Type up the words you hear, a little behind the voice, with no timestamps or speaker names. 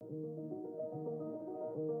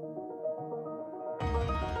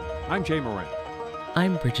I'm Jay Moran.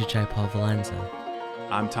 I'm Bridget Jaipal Valenza.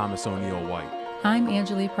 I'm Thomas O'Neill White. I'm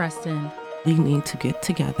Angela Preston. We need to get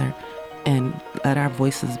together and let our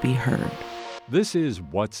voices be heard. This is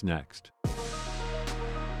What's Next,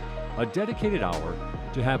 a dedicated hour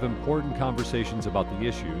to have important conversations about the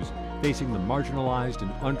issues facing the marginalized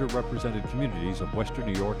and underrepresented communities of Western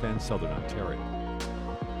New York and Southern Ontario.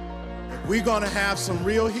 We're going to have some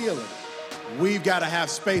real healing. We've got to have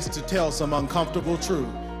space to tell some uncomfortable truth.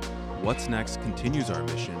 What's Next continues our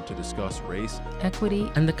mission to discuss race,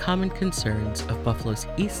 equity, and the common concerns of Buffalo's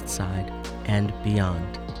East Side and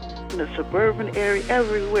beyond. In the suburban area,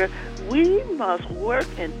 everywhere, we must work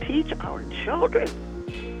and teach our children.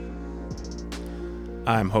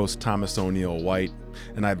 I'm host Thomas O'Neill White,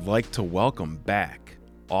 and I'd like to welcome back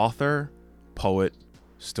author, poet,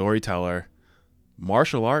 storyteller,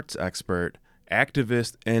 martial arts expert,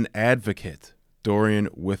 activist, and advocate, Dorian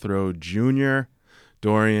Withrow Jr.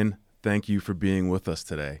 Dorian, thank you for being with us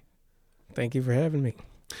today. Thank you for having me.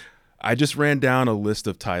 I just ran down a list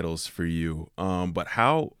of titles for you, but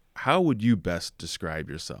how would you best describe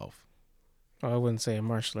yourself? I wouldn't say a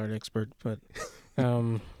martial art expert, but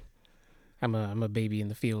I'm a baby in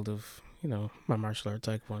the field of my martial art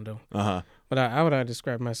taekwondo. But how would I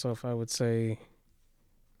describe myself? I would say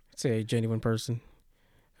a genuine person,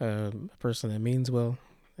 a person that means well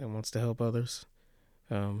and wants to help others.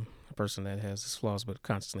 A person that has his flaws but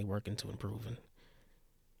constantly working to improve and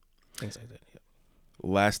things like that. Yeah.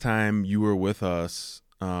 Last time you were with us,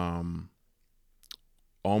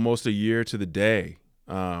 almost a year to the day,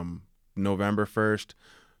 November 1st,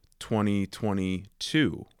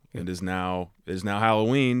 2022. It is now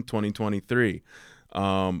Halloween 2023.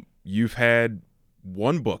 You've had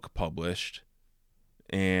one book published,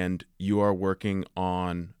 and you are working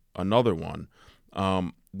on another one.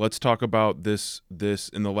 Let's talk about this.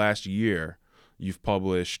 In the last year, you've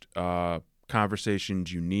published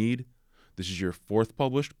Conversations You Need. This is your fourth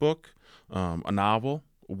published book, a novel.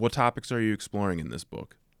 What topics are you exploring in this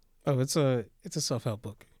book? Oh, it's a self-help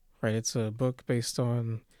book, right? It's a book based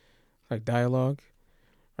on like dialogue,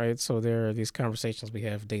 right? So there are these conversations we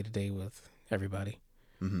have day to day with everybody.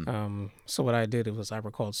 Mm-hmm. So what I did, I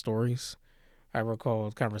recalled stories. I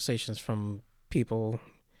recalled conversations from people,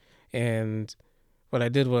 and what I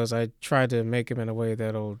did was I tried to make them in a way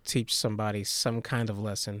that'll teach somebody some kind of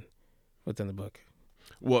lesson within the book.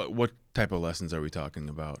 What type of lessons are we talking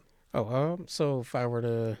about? So if I were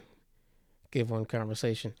to give one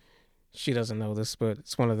conversation, she doesn't know this, but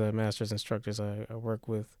it's one of the master's instructors I work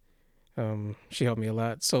with. She helped me a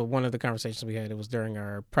lot. So one of the conversations we had, it was during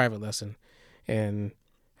our private lesson, and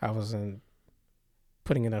I wasn't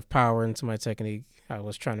putting enough power into my technique. I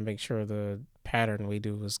was trying to make sure the pattern we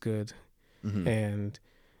do was good. Mm-hmm. And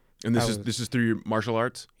this is through your martial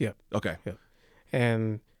arts? Yep. Okay. Yep.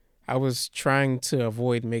 And I was trying to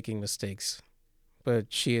avoid making mistakes, but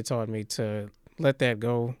she had taught me to let that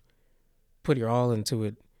go, put your all into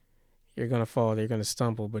it. You're going to fall, you're going to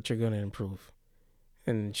stumble, but you're going to improve.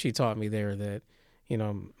 And she taught me there that,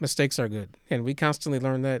 mistakes are good. And we constantly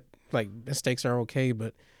learn that, like, mistakes are okay,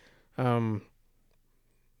 but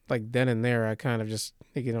like then and there, I kind of just,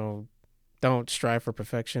 don't strive for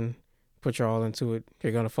perfection. Put your all into it.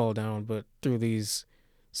 You're going to fall down. But through these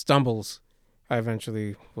stumbles, I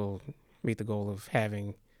eventually will meet the goal of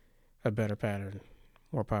having a better pattern,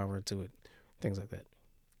 more power into it, things like that.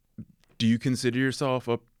 Do you consider yourself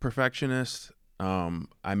a perfectionist?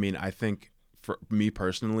 I think for me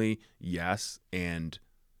personally, yes. And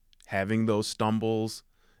having those stumbles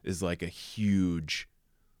is like a huge,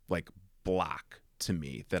 block to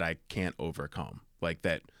me that I can't overcome. Like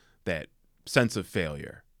that sense of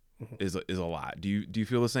failure is a lot. Do you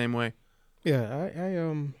feel the same way? Yeah,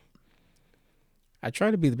 I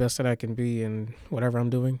try to be the best that I can be in whatever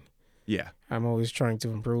I'm doing. Yeah. I'm always trying to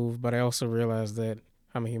improve, but I also realize that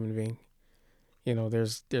I'm a human being.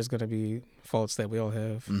 There's going to be faults that we all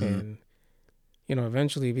have. Mm-hmm. And,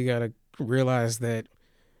 eventually we got to realize that,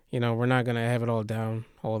 we're not going to have it all down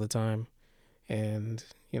all the time. And,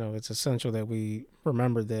 it's essential that we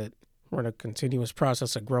remember that we're in a continuous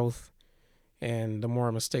process of growth. And the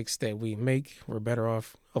more mistakes that we make, we're better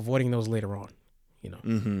off avoiding those later on,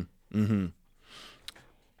 Mm-hmm. Mm-hmm.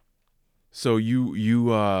 So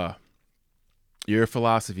you're a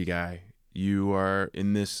philosophy guy. You are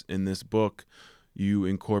in this book. You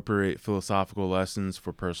incorporate philosophical lessons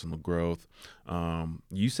for personal growth.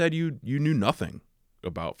 You said you knew nothing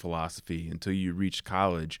about philosophy until you reached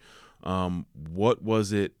college. What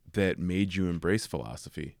was it that made you embrace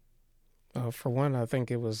philosophy? For one, I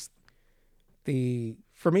think it was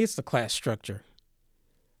for me, it's the class structure.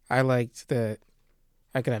 I liked that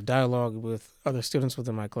I could have dialogue with other students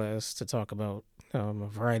within my class to talk about a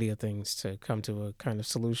variety of things to come to a kind of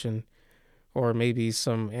solution, or maybe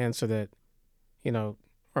some answer that,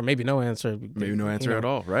 or maybe no answer. Maybe no answer at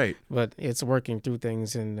all, right? But it's working through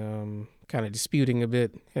things and kind of disputing a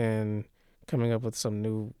bit and coming up with some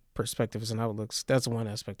new perspectives and outlooks. That's one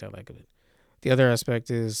aspect I like of it. The other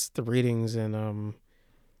aspect is the readings and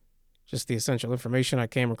just the essential information I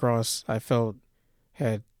came across. I felt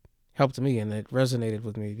had helped me and it resonated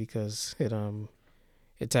with me because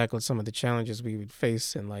it tackled some of the challenges we would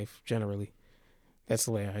face in life generally. That's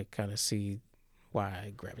the way I kind of see why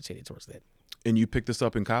I gravitated towards that. And you picked this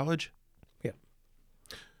up in college? Yeah.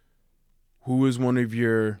 Who is one of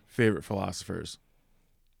your favorite philosophers?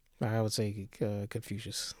 I would say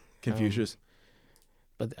Confucius. Confucius?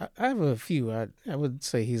 But I have a few. I would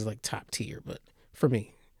say he's like top tier, but for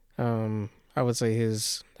me, I would say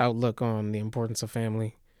his outlook on the importance of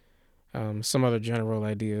family, some other general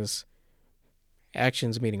ideas,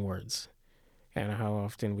 actions meeting words, and how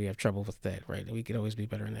often we have trouble with that, right? We could always be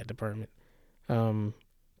better in that department.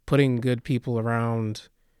 Putting good people around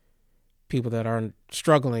people that aren't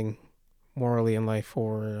struggling morally in life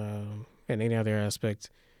or in any other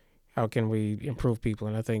aspect. How can we improve people?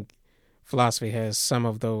 And I think philosophy has some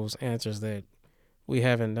of those answers that we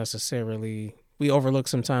haven't necessarily, we overlook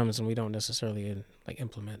sometimes and we don't necessarily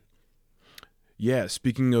implement. Yeah,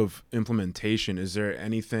 speaking of implementation, is there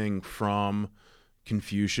anything from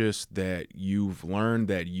Confucius that you've learned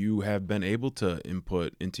that you have been able to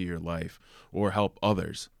input into your life or help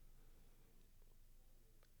others?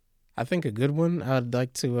 I think a good one I'd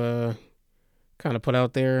like to kind of put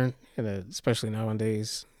out there, and especially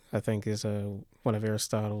nowadays, I think is one of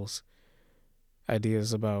Aristotle's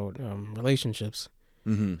ideas about relationships.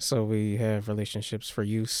 Mm-hmm. So we have relationships for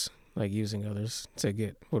use, like using others to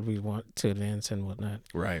get what we want to advance and whatnot.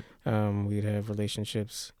 Right. We'd have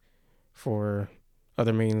relationships for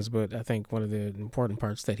other means, but I think one of the important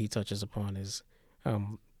parts that he touches upon is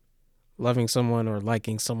loving someone or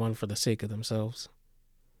liking someone for the sake of themselves.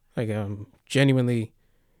 Like genuinely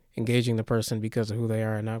engaging the person because of who they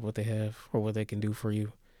are and not what they have or what they can do for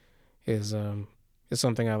you is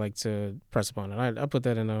something I like to press upon. And I put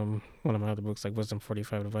that in one of my other books, like Wisdom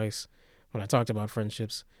 45 Advice, when I talked about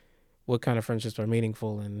friendships. What kind of friendships are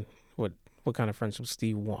meaningful and what kind of friendships do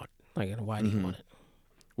you want? And why do you want it?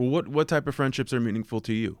 Well, what type of friendships are meaningful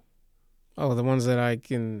to you? Oh, the ones that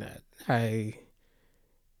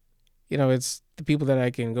it's the people that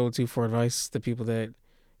I can go to for advice, the people that,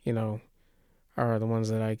 are the ones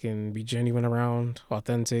that I can be genuine around,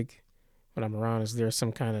 authentic. When I'm around, is there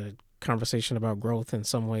some kind of conversation about growth in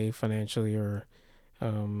some way, financially or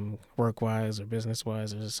work-wise or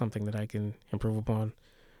business-wise, or something that I can improve upon?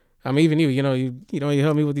 Even you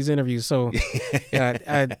help me with these interviews. So yeah,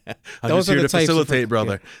 I'm just here to facilitate,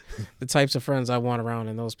 brother. The types of friends I want around,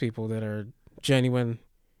 and those people that are genuine,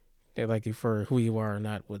 they like you for who you are,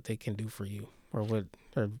 not what they can do for you or what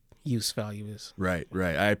their use value is. Right.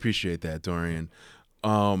 I appreciate that, Dorian.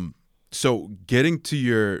 So getting to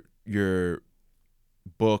your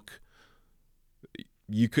book,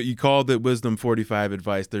 you called it Wisdom 45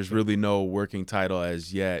 Advice. There's really no working title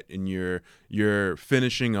as yet, and you're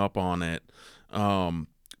finishing up on it.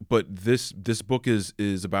 But this book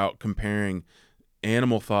is about comparing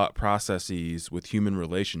animal thought processes with human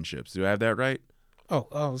relationships. Do I have that right? Oh,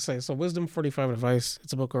 I'll say so. Wisdom 45 Advice.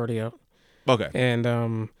 It's a book already out. Okay. And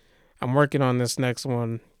I'm working on this next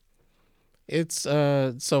one. It's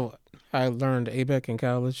so I learned ABEC in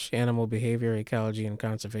college, animal behavior, ecology, and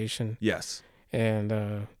conservation. Yes.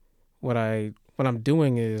 And what I'm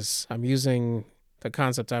doing is I'm using the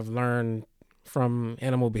concept I've learned from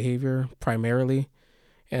animal behavior primarily,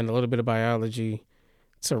 and a little bit of biology,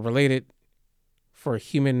 to relate it for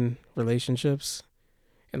human relationships,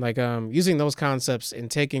 and using those concepts and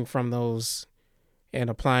taking from those and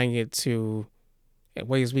applying it to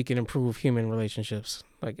ways we can improve human relationships,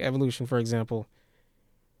 like evolution, for example,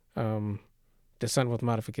 descent with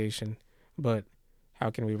modification, but how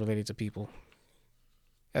can we relate it to people?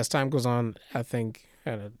 As time goes on, I think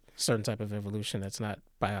at a certain type of evolution that's not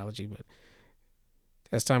biology, but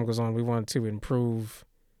as time goes on, we want to improve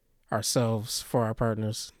ourselves for our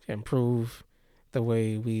partners, improve the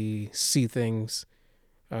way we see things,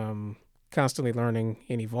 constantly learning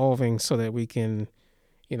and evolving so that we can,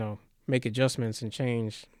 make adjustments and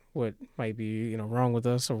change what might be, wrong with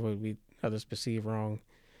us or what others perceive wrong.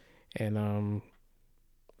 And,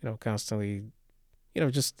 constantly,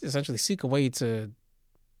 just essentially seek a way to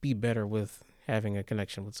be better with having a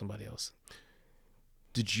connection with somebody else.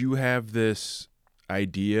 Did you have this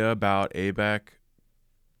idea about ABEC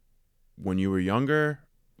when you were younger?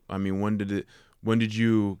 I mean, When did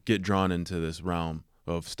you get drawn into this realm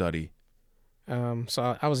of study?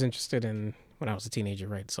 So I was interested in, when I was a teenager,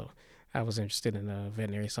 right? So I was interested in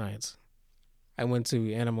veterinary science. I went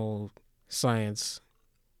to animal science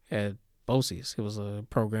at BOCES. It was a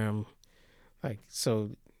program,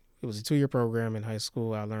 so it was a 2-year program in high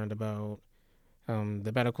school. I learned about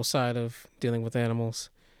the medical side of dealing with animals.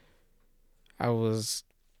 I was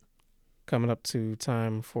coming up to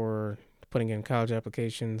time for putting in college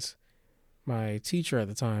applications. My teacher at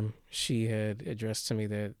the time, she had addressed to me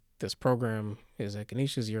that this program is at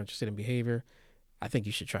Canisius. You're interested in behavior. I think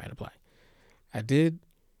you should try and apply. I did.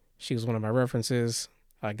 She was one of my references.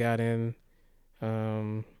 I got in,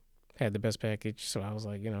 had the best package. So I was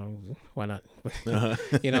like, why not?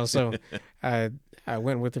 So I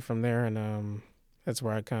went with it from there. And that's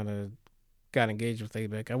where I kind of got engaged with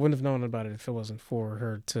ABEC. I wouldn't have known about it if it wasn't for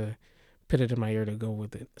her to put it in my ear to go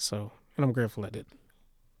with it. So, and I'm grateful I did.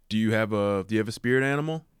 Do you have a spirit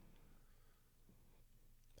animal?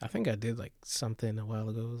 I think I did something a while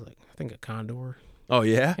ago. It was I think a condor. Oh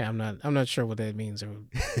yeah. Yeah, I'm not sure what that means, or I'm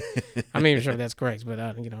not even sure if that's correct. But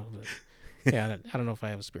I don't know if I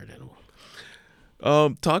have a spirit animal.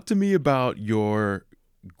 Talk to me about your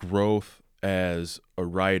growth as a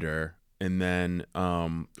writer, and then a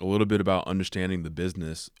little bit about understanding the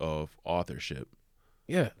business of authorship.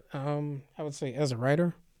 Yeah, I would say as a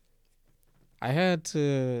writer, I had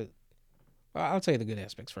to. I'll tell you the good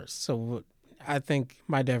aspects first. So I think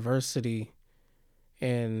my diversity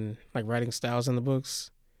in writing styles in the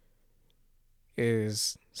books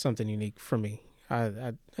is something unique for me.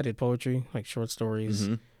 I did poetry, short stories,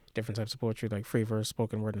 different types of poetry, like free verse,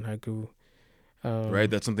 spoken word, and haiku. Right,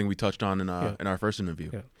 that's something we touched on in our first interview.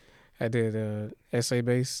 Yeah, I did essay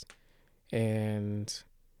based, and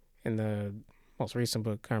in the most recent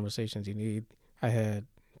book, Conversations You Need, I had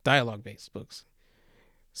dialogue based books.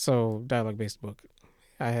 So dialogue based book,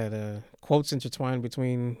 I had quotes intertwined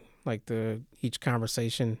between each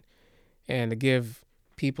conversation, and to give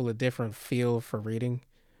people a different feel for reading.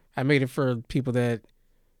 I made it for people that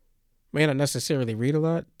may not necessarily read a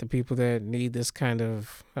lot, the people that need this kind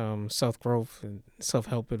of self-growth and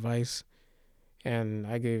self-help advice. And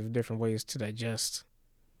I gave different ways to digest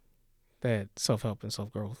that self-help and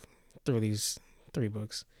self-growth through these 3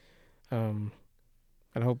 books. And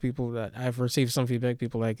I hope people that I've received some feedback,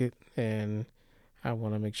 people like it, and I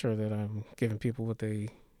want to make sure that I'm giving people what they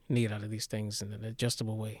need out of these things in an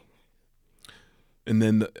adjustable way. And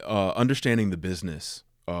then understanding the business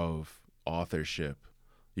of authorship.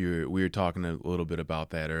 We were talking a little bit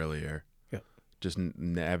about that earlier. Yeah. Just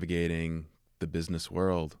navigating the business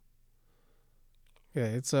world. Yeah,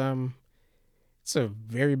 it's a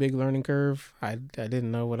very big learning curve. I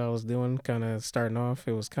didn't know what I was doing kind of starting off.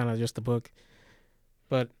 It was kind of just a book.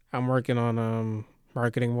 But I'm working on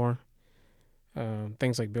marketing more.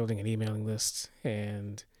 Things like building an emailing list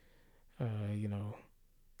and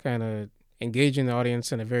kind of engaging the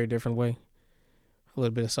audience in a very different way. A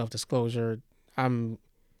little bit of self-disclosure. I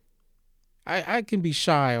can be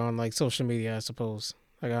shy on social media, I suppose.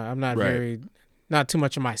 I'm not not too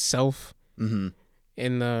much of myself in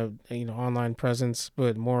the online presence,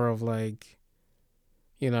 but more of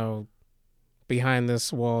behind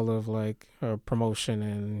this wall of promotion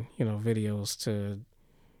and videos to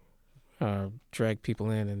drag people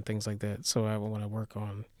in and things like that. So I want to work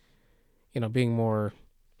on being more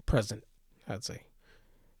present, I'd say.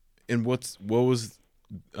 And what was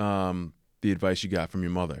the advice you got from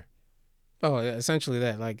your mother? Oh, essentially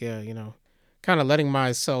that, kind of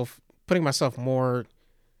putting myself more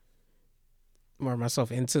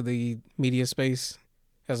myself into the media space,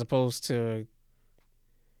 as opposed to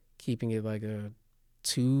keeping it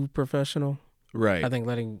too professional. Right. I think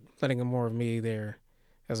letting more of me there,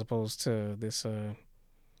 as opposed to this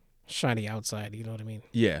shiny outside. You know what I mean?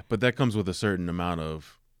 Yeah, but that comes with a certain amount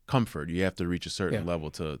of comfort. You have to reach a certain level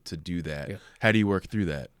to do that. Yeah. How do you work through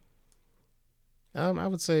that? I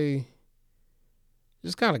would say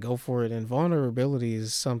just kind of go for it. And vulnerability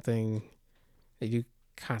is something that you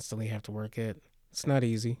constantly have to work at. It's not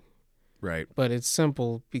easy. Right. But it's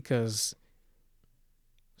simple because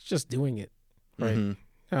it's just doing it. Right.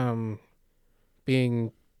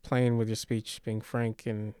 Being plain with your speech, being frank,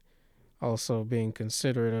 and also being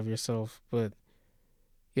considerate of yourself. But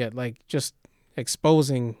yeah, just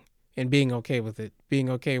exposing and being okay with it, being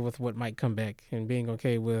okay with what might come back, and being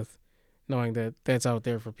okay with knowing that that's out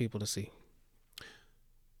there for people to see.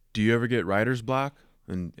 Do you ever get writer's block?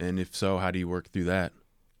 And if so, how do you work through that?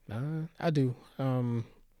 I do.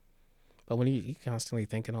 But when you're constantly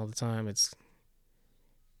thinking all the time, it's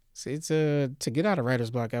to get out of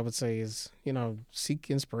writer's block, I would say, is, seek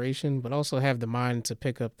inspiration, but also have the mind to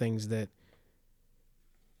pick up things that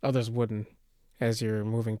others wouldn't as you're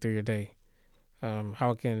moving through your day.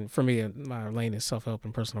 How can, for me, my lane is self-help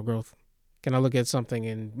and personal growth. Can I look at something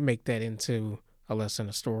and make that into a lesson,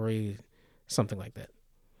 a story, something like that?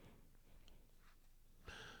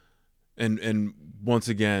 And once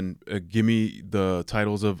again, give me the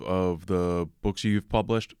titles of the books you've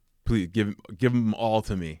published. Please give them all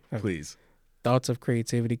to me, please. Thoughts of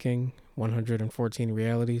Creativity King, 114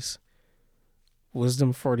 Realities,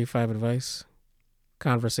 Wisdom 45 Advice,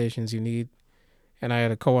 Conversations You Need. And I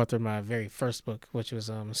had a co-author my very first book, which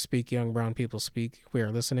was Speak Young Brown People Speak, We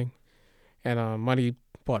Are Listening. And money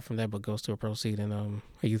bought from that book goes to a proceed in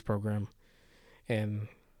a youth program. And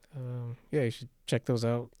yeah, you should check those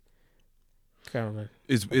out.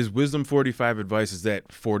 Is Wisdom 45 Advice, is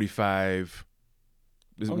that 45?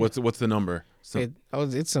 What's the number?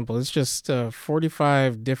 It's simple. It's just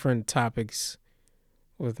 45 different topics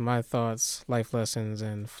with my thoughts, life lessons,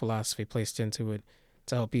 and philosophy placed into it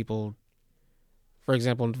to help people. For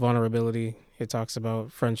example, vulnerability. It talks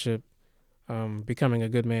about friendship, becoming a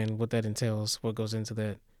good man, what that entails, what goes into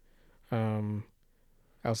that. I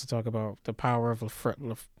also talk about the power of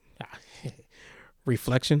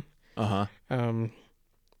reflection. So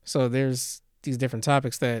there's these different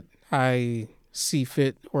topics that I see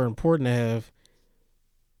fit or important to have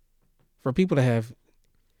for people to have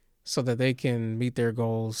so that they can meet their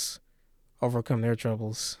goals, overcome their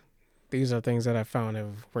troubles. These are things that I found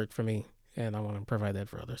have worked for me, and I want to provide that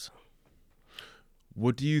for others.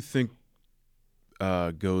 What do you think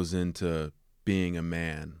goes into being a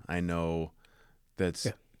man? I know that's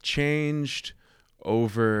changed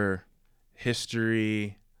over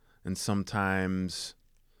history, and sometimes,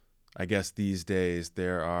 I guess these days,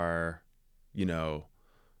 there are,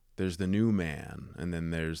 there's the new man, and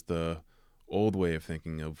then there's the old way of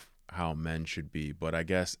thinking of how men should be. But I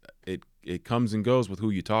guess it comes and goes with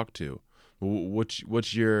who you talk to.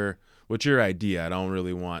 What's your idea? I don't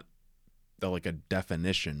really want like a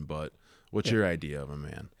definition, but what's your idea of a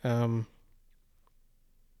man?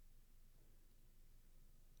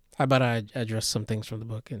 How about I address some things from the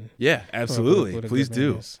book? And yeah, absolutely. Please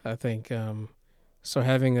do. I think so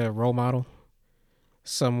having a role model,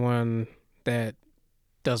 someone that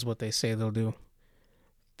does what they say they'll do.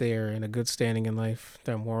 They're in a good standing in life.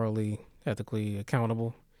 They're morally, ethically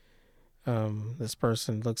accountable. This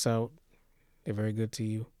person looks out. They're very good to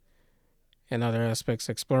you. And other aspects,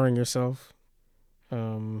 exploring yourself,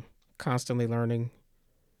 constantly learning,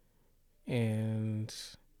 and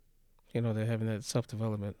they're having that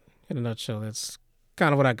self-development. In a nutshell, that's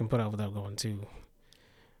kind of what I can put out without going too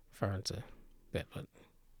far into that. But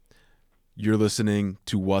you're listening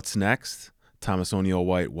to What's Next? Thomas O'Neill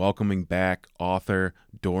White welcoming back author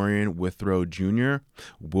Dorian Withrow Jr.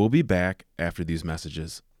 We'll be back after these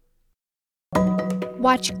messages.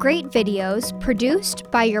 Watch great videos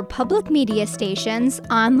produced by your public media stations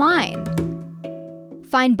online.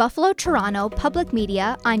 Find Buffalo Toronto Public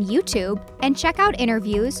Media on YouTube and check out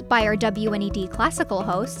interviews by our WNED classical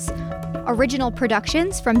hosts, original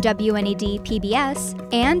productions from WNED PBS,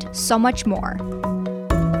 and so much more.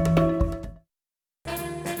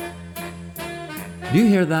 Do you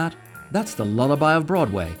hear that? That's the lullaby of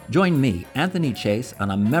Broadway. Join me, Anthony Chase,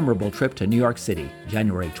 on a memorable trip to New York City,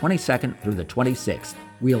 January 22nd through the 26th.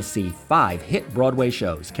 We'll see 5 hit Broadway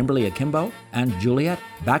shows, Kimberly Akimbo and Juliet,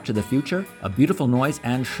 Back to the Future, A Beautiful Noise,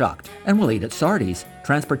 and Shocked. And we'll eat at Sardi's.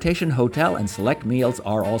 Transportation, hotel, and select meals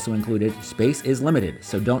are also included. Space is limited,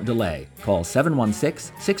 so don't delay. Call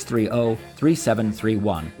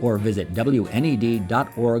 716-630-3731 or visit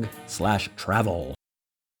wned.org/travel.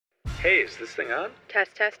 Hey, is this thing on?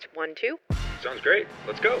 Test, 1, 2. Sounds great.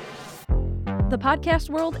 Let's go. The podcast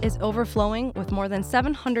world is overflowing with more than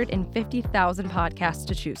 750,000 podcasts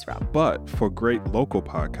to choose from. But for great local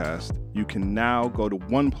podcasts, you can now go to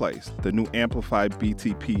one place, the new Amplified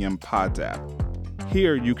BTPM Pods app.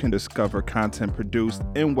 Here you can discover content produced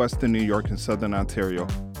in Western New York and Southern Ontario,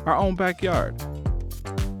 our own backyard.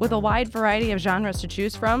 With a wide variety of genres to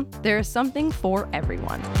choose from, there is something for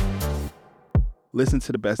everyone. Listen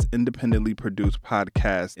to the best independently produced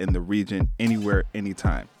podcasts in the region, anywhere,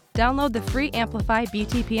 anytime. Download the free Amplify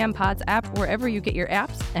BTPM Pods app wherever you get your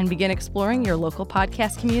apps and begin exploring your local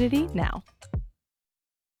podcast community now.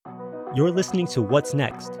 You're listening to What's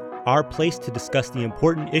Next, our place to discuss the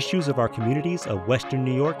important issues of our communities of Western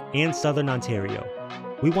New York and Southern Ontario.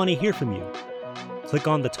 We want to hear from you. Click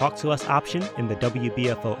on the Talk to Us option in the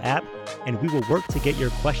WBFO app, and we will work to get your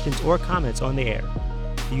questions or comments on the air.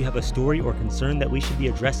 Do you have a story or concern that we should be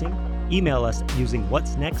addressing? Email us using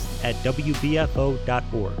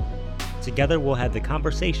whatsnext@wbfo.org. Together we'll have the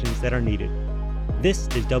conversations that are needed. This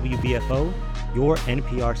is WBFO, your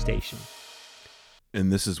NPR station.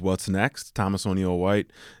 and this is What's Next. Thomas O'Neill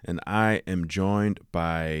White, and I am joined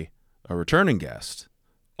by a returning guest,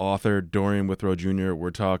 author Dorian Withrow Jr.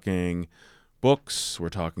 We're talking books, we're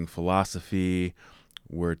talking philosophy,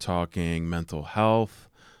 we're talking mental health,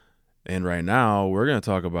 and right now we're going to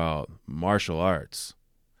talk about martial arts.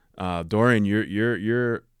 Dorian,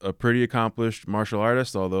 you're a pretty accomplished martial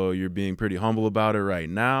artist, although you're being pretty humble about it right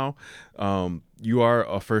now. You are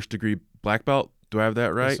a first-degree black belt. Do I have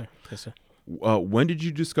that right? Yes, sir. When did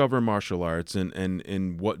you discover martial arts,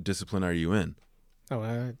 and what discipline are you in?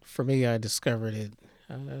 For me, I discovered it.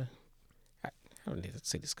 I don't need to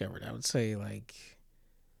say discovered. I would say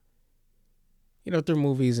through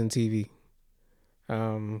movies and TV.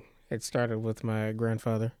 It started with my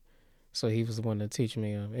grandfather. So he was the one to teach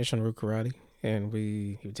me Ishinryu karate, and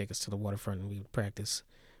he would take us to the waterfront and we would practice.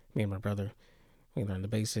 Me and my brother, we learned the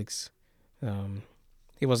basics.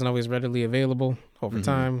 He wasn't always readily available over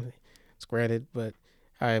time. It's granted, but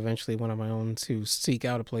I eventually went on my own to seek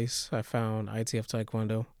out a place. I found ITF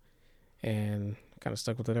Taekwondo, and kind of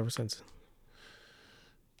stuck with it ever since.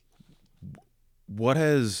 What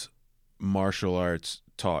has martial arts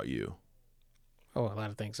taught you? Oh, a lot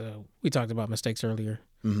of things. We talked about mistakes earlier.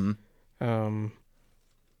 Mm-hmm.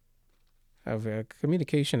 Of a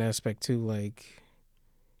communication aspect too, like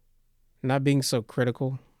not being so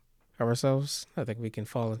critical of ourselves. I think we can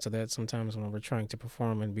fall into that sometimes when we're trying to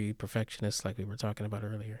perform and be perfectionists, like we were talking about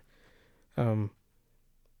earlier.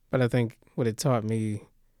 But I think what it taught me,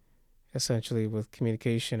 essentially, with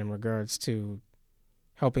communication in regards to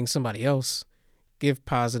helping somebody else, give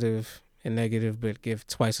positive and negative, but give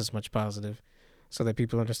twice as much positive, so that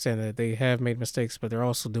people understand that they have made mistakes, but they're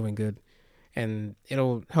also doing good. And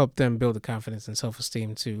it'll help them build the confidence and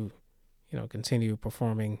self-esteem to, continue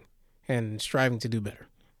performing and striving to do better.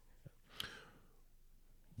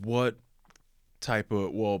 What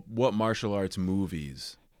martial arts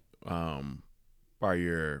movies are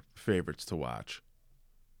your favorites to watch?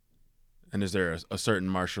 And is there a certain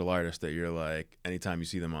martial artist that you're like, anytime you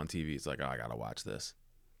see them on TV, it's like, oh, I got to watch this?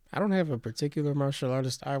 I don't have a particular martial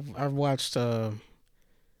artist. I've watched, I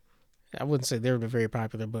wouldn't say they're very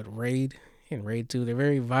popular, but Raid and Raid 2. They're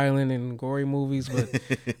very violent and gory movies, but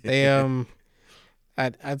they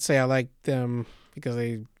I'd say I like them because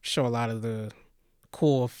they show a lot of the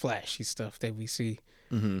cool, flashy stuff that we see,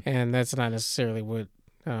 and that's not necessarily what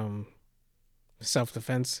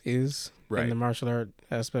self-defense is in the martial art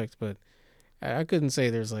aspect. But I couldn't say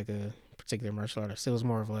there's like a particular martial artist. It was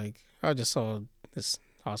more of like I just saw this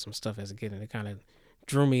awesome stuff as a kid, and it kind of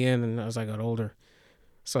drew me in, and as I got older.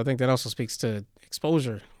 So I think that also speaks to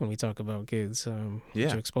exposure when we talk about kids. What you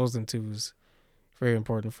expose them to is very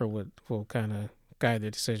important for what will kind of guide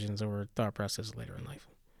their decisions or thought process later in life.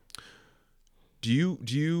 Do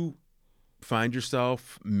you find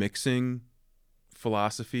yourself mixing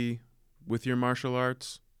philosophy with your martial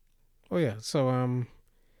arts? Oh yeah. So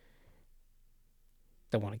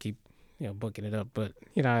don't want to keep booking it up, but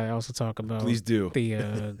I also talk about please do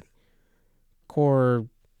the core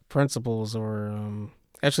principles or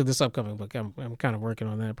actually this upcoming book I'm kind of working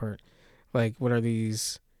on that part. Like, what are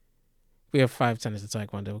these? We have 5 tenets of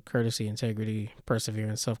Taekwondo: courtesy, integrity,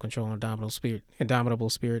 perseverance, self-control, and indomitable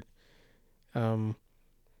spirit.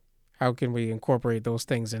 How can we incorporate those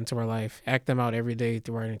things into our life, act them out every day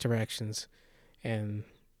through our interactions and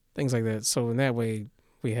things like that? So in that way,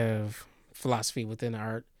 we have philosophy within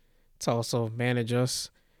art to also manage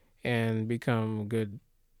us and become good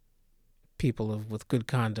people with good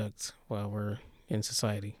conduct while we're in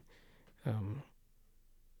society.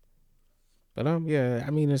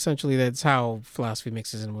 Essentially that's how philosophy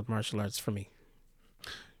mixes in with martial arts for me.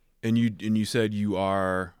 And you said you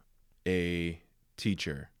are a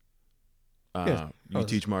teacher. You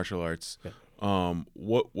teach martial arts. Yeah.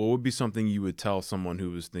 What would be something you would tell someone who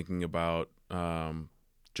was thinking about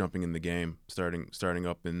jumping in the game, starting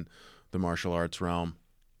up in the martial arts realm?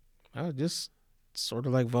 Just sort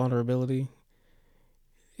of like vulnerability.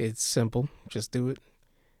 It's simple. Just do it.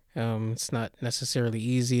 It's not necessarily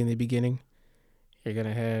easy in the beginning. You're going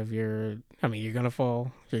to have you're going to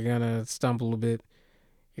fall. You're going to stumble a bit.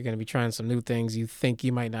 You're going to be trying some new things you think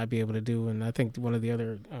you might not be able to do. And I think one of the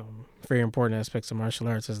other very important aspects of martial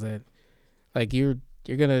arts is that, like, you're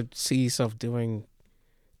going to see yourself doing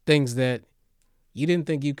things that you didn't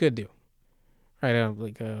think you could do. Right?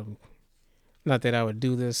 Not that I would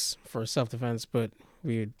do this for self-defense, but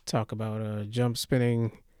we would talk about jump,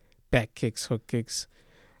 spinning, back kicks, hook kicks.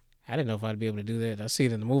 I didn't know if I'd be able to do that. I see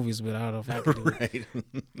it in the movies, but I don't know if I could do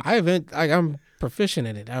it. I'm proficient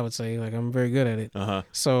in it, I would say. Like, I'm very good at it. Uh-huh.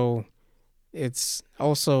 So it's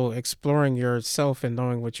also exploring yourself and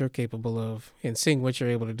knowing what you're capable of and seeing what you're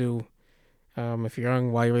able to do If you're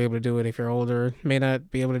young, why you're able to do it. If you're older, may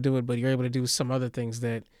not be able to do it, but you're able to do some other things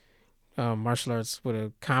that martial arts would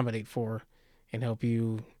accommodate for and help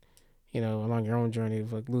you, along your own journey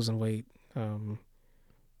of like losing weight,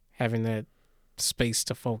 having that space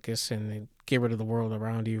to focus and get rid of the world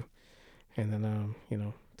around you, and then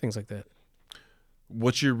things like that.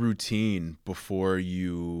 What's your routine before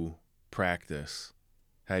you practice?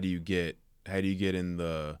 How do you get in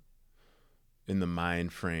the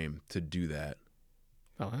mind frame to do that?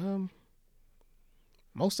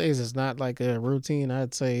 Most days it's not like a routine.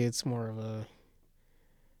 I'd say it's more of I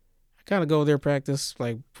kind of go there practice.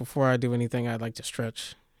 Like before I do anything, I'd like to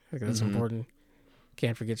stretch. I think that's important.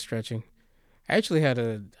 Can't forget stretching. I actually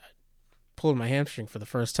pulled my hamstring for the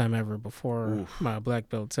first time ever before my black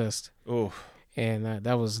belt test. And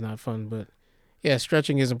that was not fun. But yeah,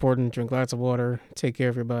 stretching is important. Drink lots of water. Take care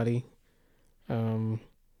of your body. Warm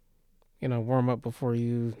up before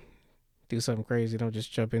you do something crazy. Don't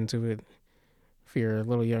just jump into it. If you're a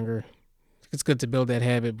little younger, it's good to build that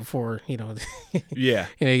habit before, Yeah.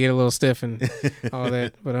 You get a little stiff and all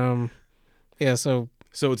that. But yeah, so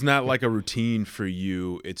it's not like a routine for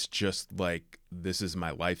you. It's just like, this is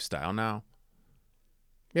my lifestyle now.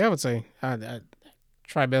 Yeah, I would say I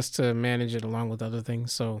try best to manage it along with other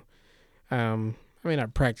things. So, I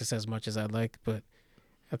practice as much as I'd like, but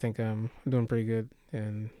I think I'm doing pretty good.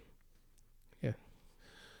 And yeah.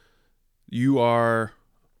 You are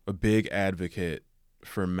a big advocate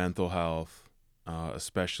for mental health,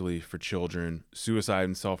 especially for children. Suicide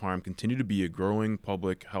and self-harm continue to be a growing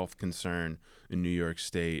public health concern in New York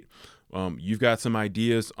State. You've got some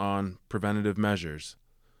ideas on preventative measures.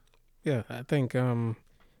 Yeah, I think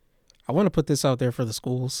I want to put this out there for the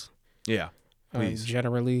schools. Yeah, please.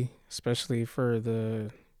 Generally, especially for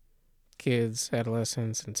the kids,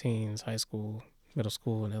 adolescents, and teens, high school, middle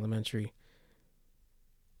school, and elementary.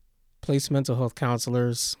 Place mental health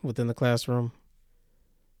counselors within the classroom.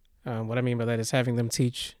 What I mean by that is having them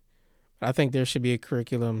teach. I think there should be a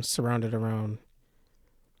curriculum surrounded around,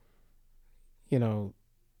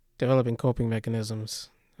 developing coping mechanisms,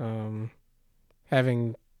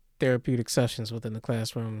 having therapeutic sessions within the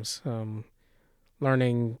classrooms,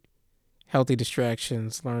 learning healthy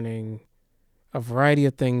distractions, learning a variety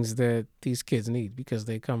of things that these kids need because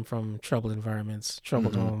they come from troubled environments,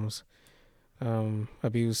 troubled homes,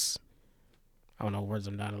 abuse. I don't know words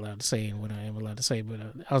I'm not allowed to say and what I am allowed to say, but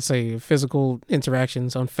I'll say physical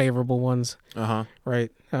interactions, unfavorable ones.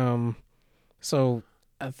 Right. So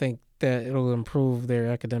I think that it'll improve their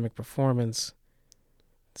academic performance.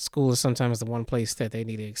 School is sometimes the one place that they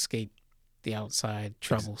need to escape the outside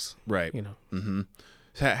troubles. Right.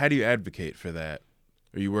 So how do you advocate for that?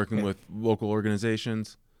 Are you working with local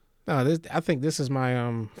organizations? No, I think this is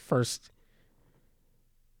my first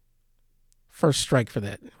strike for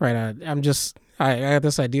that. Right. I had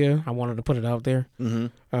this idea. I wanted to put it out there.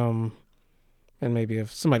 And maybe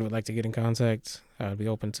if somebody would like to get in contact, I'd be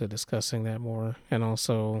open to discussing that more. And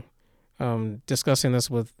also discussing this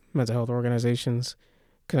with mental health organizations,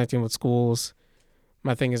 connecting with schools.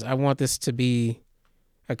 My thing is I want this to be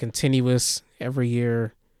a continuous, every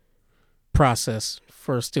year process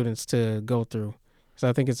for students to go through. So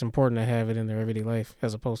I think it's important to have it in their everyday life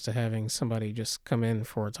as opposed to having somebody just come in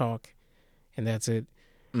for a talk and that's it.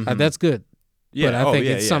 That's good. Yeah, but I think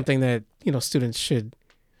it's something that, students should.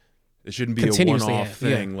 It shouldn't be a one-off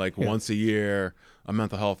thing. Once a year, a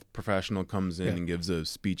mental health professional comes in and gives a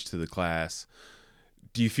speech to the class.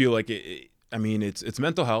 Do you feel like it's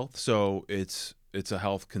mental health, so it's a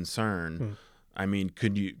health concern. I mean,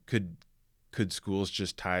 could schools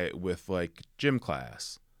just tie it with like gym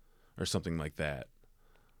class or something like that?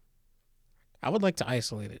 I would like to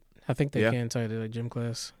isolate it. I think they can tie it to like gym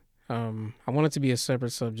class. I want it to be a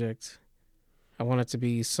separate subject. I want it to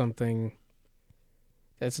be something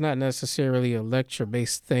that's not necessarily a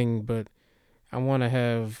lecture-based thing, but I want to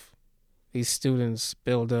have these students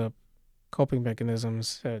build up coping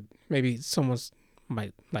mechanisms that maybe someone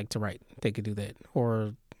might like to write. They could do that.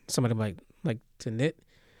 Or somebody might like to knit.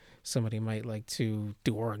 Somebody might like to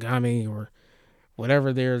do origami or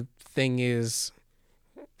whatever their thing is,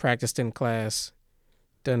 practiced in class,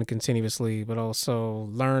 done continuously, but also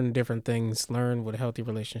learn different things, learn what healthy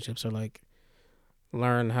relationships are like,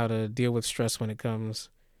 learn how to deal with stress when it comes,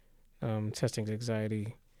 testing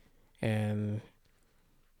anxiety, and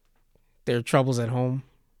their troubles at home,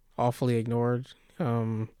 awfully ignored,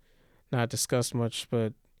 not discussed much,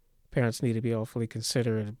 but parents need to be awfully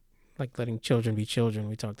considerate, like letting children be children.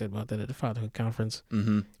 We talked about that at the fatherhood conference.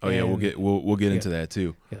 We'll get into that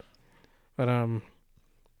too. Yeah, but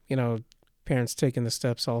parents taking the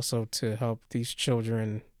steps also to help these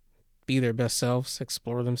children be their best selves,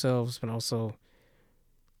 explore themselves, but also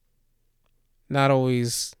not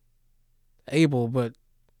always able, but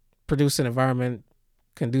produce an environment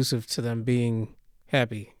conducive to them being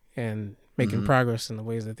happy and making progress in the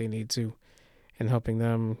ways that they need to, and helping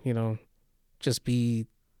them, just be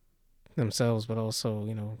themselves, but also,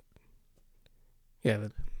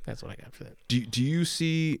 that's what I got for that. Do you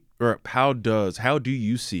see, or how do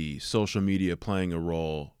you see social media playing a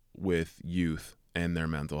role with youth and their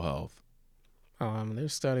mental health?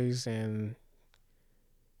 There's studies, and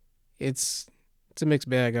it's a mixed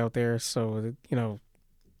bag out there. So,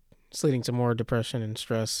 it's leading to more depression and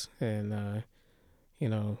stress, and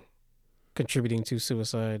contributing to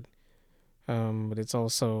suicide. But it's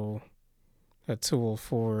also a tool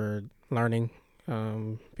for learning,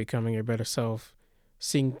 becoming your better self,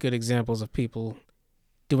 seeing good examples of people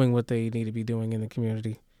doing what they need to be doing in the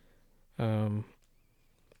community.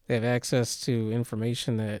 They have access to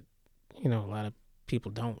information that, a lot of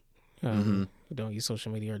people don't. Who don't use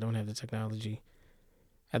social media or don't have the technology.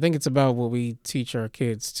 I think it's about what we teach our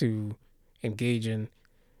kids to engage in,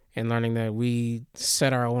 and learning that we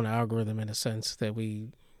set our own algorithm, in a sense, that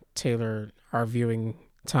we tailor our viewing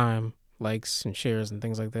time, likes and shares and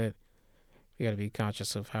things like that. We got to be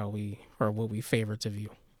conscious of what we favor to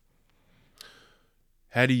view.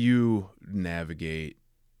 How do you navigate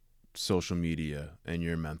social media and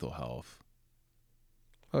your mental health?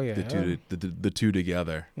 Oh yeah, the two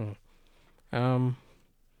together.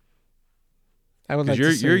 I would like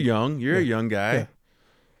to say, you're young. You're a young guy.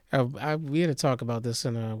 Yeah. We had to talk about this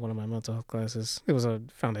in one of my mental health classes. It was a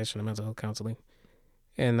foundation of mental health counseling,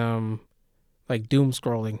 and like doom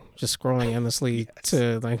scrolling, just scrolling endlessly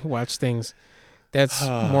to like watch things. That's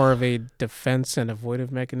more of a defense and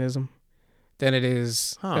avoidance mechanism than it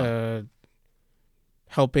is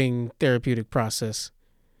helping therapeutic process.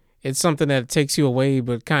 It's something that takes you away,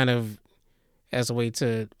 but kind of as a way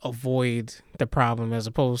to avoid the problem, as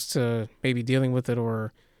opposed to maybe dealing with it,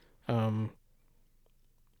 or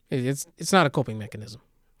it's not a coping mechanism.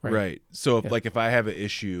 Right. So if I have an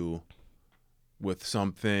issue with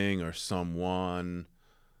something or someone,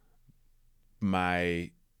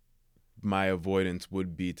 my avoidance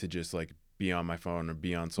would be to just like be on my phone or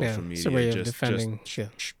be on social media. It's a way of defending.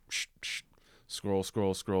 Scroll.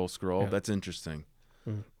 Yeah. That's interesting.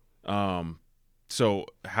 Mm. So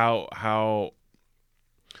how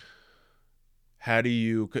do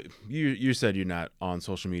you said you're not on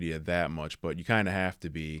social media that much, but you kind of have to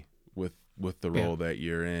be with the role that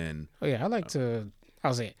you're in. Oh yeah,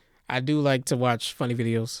 I do like to watch funny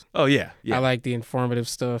videos. Oh yeah. I like the informative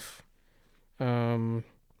stuff. I've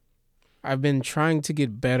been trying to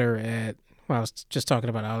get better at, I was just talking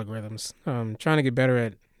about algorithms. Trying to get better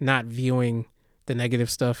at not viewing the negative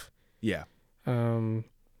stuff. Yeah.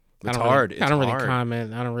 It's hard. I don't really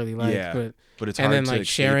comment. I don't really like, but it's hard. hard. And then to like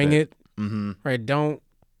sharing it, Mm-hmm. right? Don't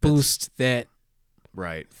boost that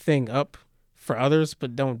thing up for others,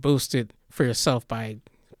 but don't boost it for yourself by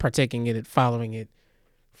partaking in it, following it,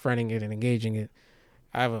 friending it, and engaging it.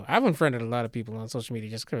 I've unfriended a lot of people on social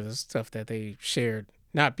media just because of the stuff that they shared,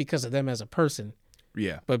 not because of them as a person,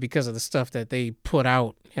 but because of the stuff that they put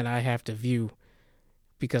out, and I have to view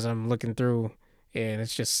because I'm looking through, and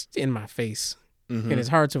it's just in my face. And it's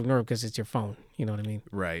hard to ignore because it's your phone. You know what I mean?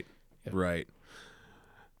 Right. Right.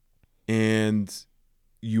 And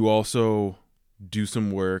you also do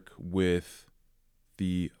some work with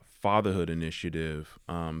the Fatherhood Initiative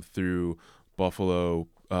through Buffalo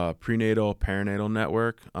Prenatal Perinatal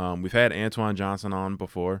Network. We've had Antoine Johnson on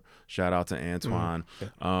before. Shout out to Antoine.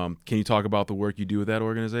 Can you talk about the work you do with that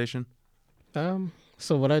organization?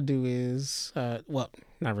 So what I do is,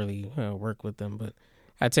 not really work with them, but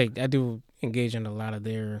I do engage in a lot of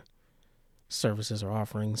their services or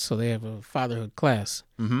offerings. So they have a fatherhood class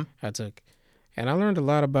I took, and I learned a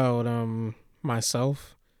lot about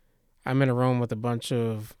myself. I'm in a room with a bunch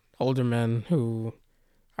of older men who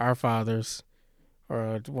are fathers,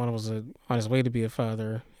 or one was on his way to be a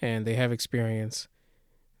father, and they have experience.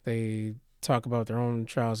 They talk about their own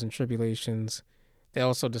trials and tribulations. They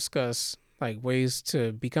also discuss like ways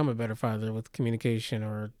to become a better father with communication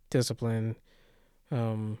or discipline,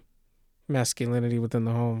 masculinity within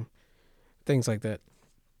the home, things like that.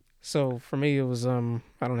 So for me, it was I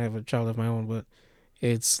don't have a child of my own, but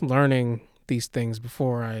it's learning these things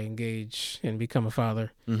before I engage and become a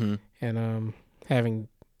father, and having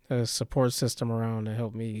a support system around to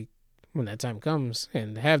help me when that time comes,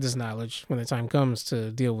 and have this knowledge when the time comes to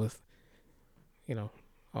deal with,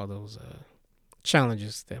 all those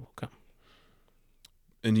challenges that will come.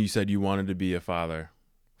 And you said you wanted to be a father.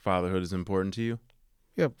 Fatherhood is important to you?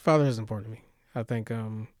 Yep, fatherhood is important to me. I think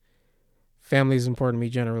family is important to me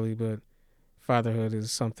generally, but fatherhood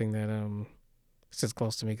is something that sits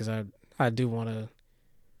close to me because I do want to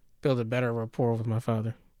build a better rapport with my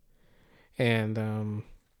father. And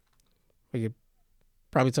we could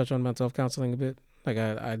probably touch on mental health counseling a bit. Like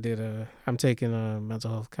I'm taking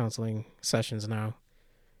mental health counseling sessions now.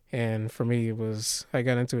 And for me, I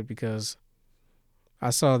got into it because I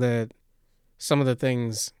saw that some of the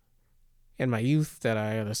things in my youth that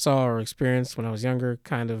I either saw or experienced when I was younger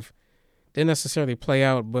kind of didn't necessarily play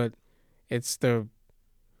out, but it's the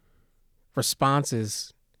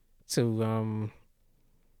responses to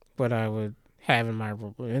what I would have in my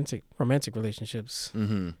romantic relationships.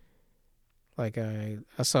 Mm-hmm. Like I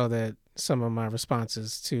saw that some of my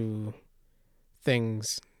responses to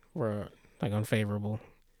things were like unfavorable.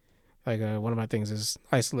 Like one of my things is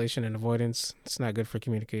isolation and avoidance. It's not good for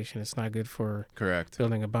communication. It's not good for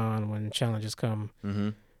building a bond when challenges come.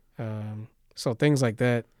 Mm-hmm. So things like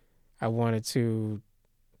that, I wanted to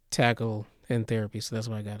tackle in therapy. So that's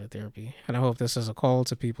why I got into therapy. And I hope this is a call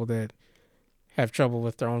to people that have trouble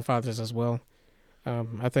with their own fathers as well.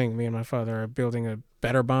 I think me and my father are building a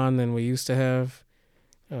better bond than we used to have.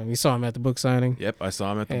 You saw him at the book signing. Yep, I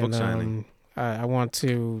saw him at the book signing. I want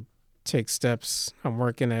to take steps. I'm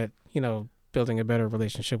working at, building a better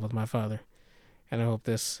relationship with my father. And I hope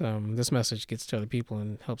this message gets to other people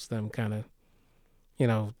and helps them kind of,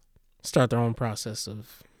 start their own process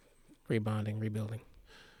of rebonding, rebuilding.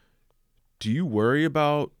 Do you worry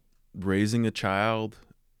about raising a child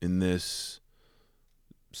in this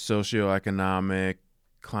socioeconomic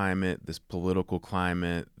climate, this political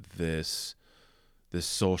climate, this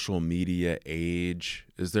social media age?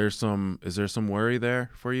 Is there some worry there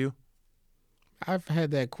for you? I've had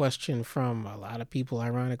that question from a lot of people,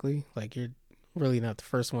 ironically. Like, you're really not the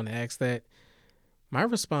first one to ask that. My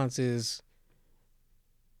response is,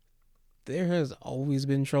 there has always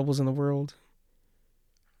been troubles in the world.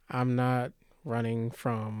 I'm not running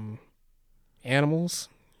from animals,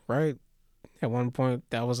 right? At one point,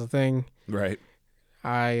 that was a thing. Right.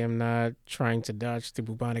 I am not trying to dodge the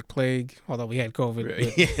bubonic plague, although we had COVID.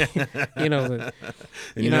 Right. But,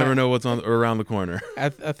 and you never know what's around the corner. I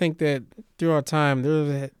think that throughout time,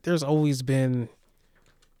 there's always been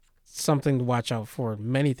something to watch out for,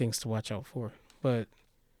 many things to watch out for. But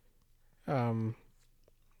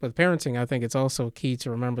with parenting, I think it's also key to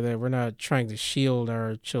remember that we're not trying to shield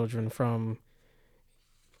our children from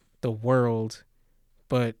the world,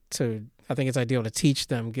 but I think it's ideal to teach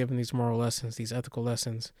them, give them these moral lessons, these ethical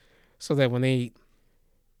lessons, so that when they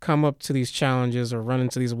come up to these challenges or run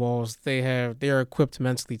into these walls, they're equipped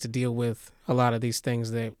mentally to deal with a lot of these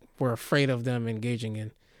things that we're afraid of them engaging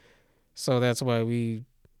in. So that's why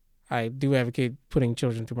I do advocate putting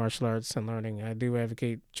children through martial arts and learning. I do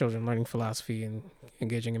advocate children learning philosophy and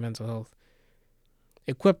engaging in mental health.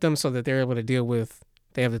 Equip them so that they're able to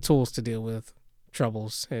they have the tools to deal with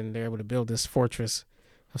troubles, and they're able to build this fortress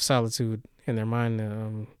of solitude in their mind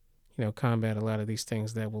to, combat a lot of these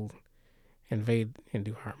things that will invade and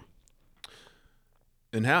do harm.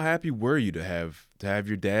 And how happy were you to have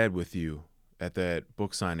your dad with you at that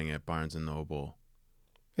book signing at Barnes & Noble?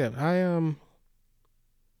 Yeah,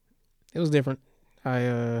 it was different.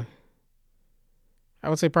 I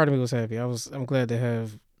would say part of me was happy. I'm glad to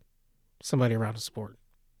have somebody around to support,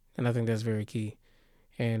 and I think that's very key.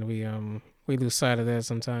 And we lose sight of that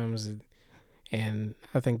sometimes, and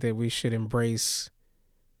I think that we should embrace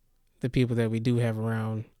the people that we do have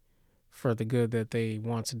around for the good that they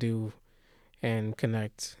want to do and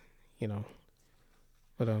connect, But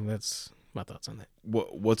that's my thoughts on that.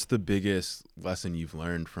 What's the biggest lesson you've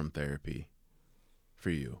learned from therapy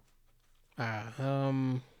for you? I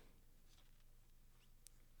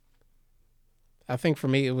think for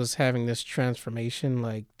me, it was having this transformation,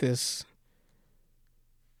 like this.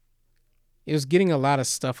 It was getting a lot of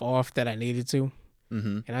stuff off that I needed to.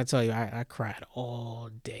 Mm-hmm. And I tell you, I cried all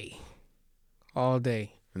day.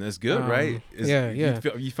 And that's good, right? Yeah.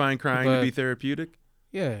 You find crying to be therapeutic?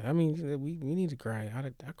 Yeah, I mean, we need to cry.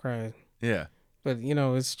 I cried. Yeah. But,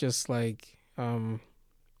 it's just like, you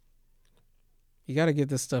got to get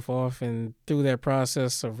this stuff off. And through that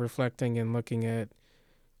process of reflecting and looking at,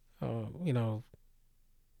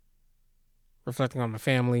 reflecting on my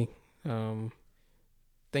family,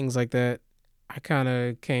 things like that, I kind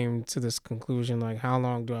of came to this conclusion, like, how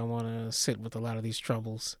long do I want to sit with a lot of these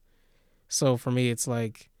troubles? So for me, it's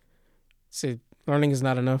like, learning is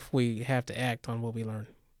not enough. We have to act on what we learn.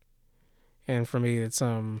 And for me, it's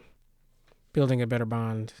building a better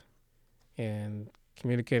bond and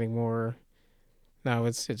communicating more. Now,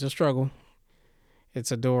 it's a struggle.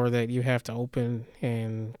 It's a door that you have to open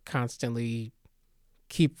and constantly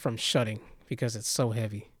keep from shutting because it's so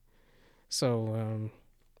heavy. So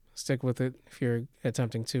stick with it if you're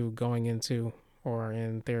attempting to, going into, or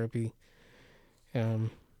in therapy. Yeah.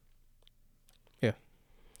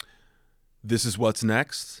 This is What's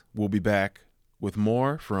Next. We'll be back with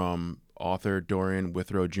more from author Dorian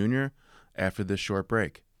Withrow Jr. after this short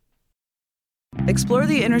break. Explore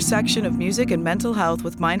the intersection of music and mental health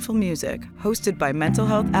with Mindful Music, hosted by mental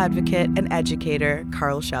health advocate and educator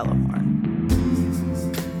Carl Shallowhorn.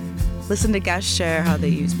 Listen to guests share how they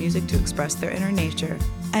use music to express their inner nature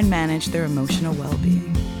and manage their emotional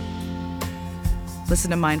well-being.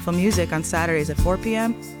 Listen to Mindful Music on Saturdays at 4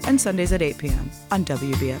 p.m. and Sundays at 8 p.m. on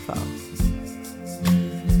WBFO.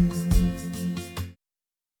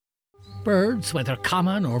 Birds, whether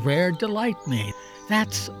common or rare, delight me.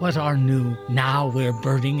 That's what our new Now We're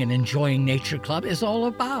Birding and Enjoying Nature Club is all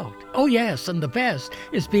about. Oh yes, and the best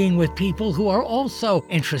is being with people who are also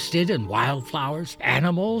interested in wildflowers,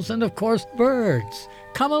 animals, and of course birds.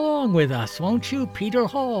 Come along with us, won't you, Peter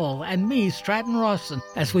Hall and me, Stratton Rawson,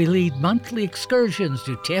 as we lead monthly excursions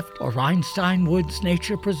to Tift or Rhinestone Woods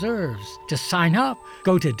Nature Preserves. To sign up,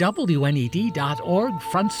 go to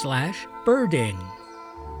WNED.org/birding.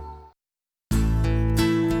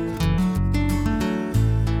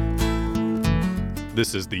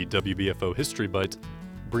 This is the WBFO History Bite,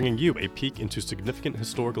 bringing you a peek into significant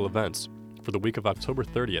historical events for the week of October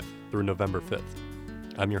 30th through November 5th.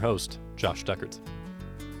 I'm your host, Josh Deckert.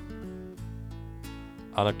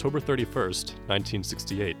 On October 31st,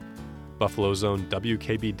 1968, Buffalo's own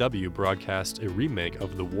WKBW broadcast a remake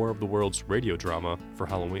of the War of the Worlds radio drama for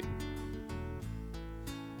Halloween.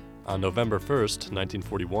 On November 1st,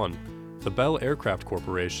 1941, the Bell Aircraft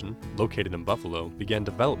Corporation, located in Buffalo, began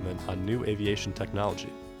development on new aviation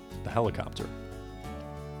technology, the helicopter.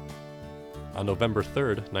 On November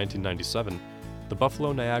 3rd, 1997, the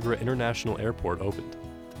Buffalo Niagara International Airport opened.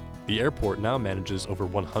 The airport now manages over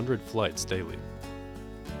 100 flights daily.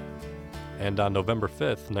 And on November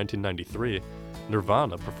 5th, 1993,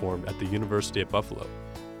 Nirvana performed at the University at Buffalo.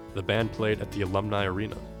 The band played at the Alumni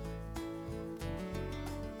Arena.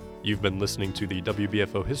 You've been listening to the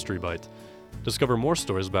WBFO History Bite. Discover more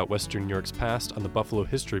stories about Western New York's past on the Buffalo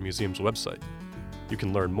History Museum's website. You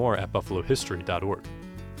can learn more at buffalohistory.org.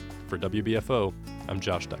 For WBFO, I'm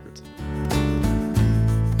Josh Deckert.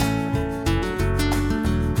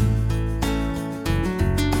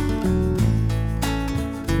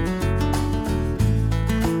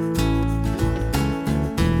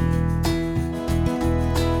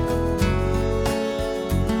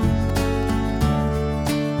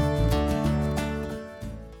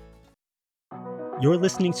 You're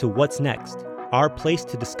listening to What's Next, our place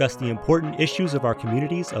to discuss the important issues of our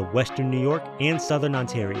communities of Western New York and Southern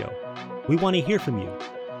Ontario. We want to hear from you.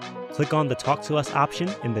 Click on the Talk to Us option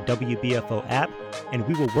in the WBFO app, and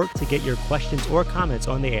we will work to get your questions or comments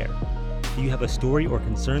on the air. Do you have a story or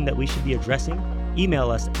concern that we should be addressing?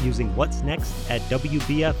 Email us using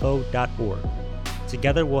whatsnext@wbfo.org.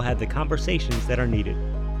 Together we'll have the conversations that are needed.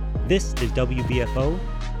 This is WBFO,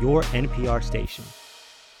 your NPR station.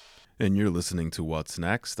 And you're listening to What's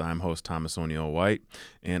Next. I'm host Thomas O'Neill White,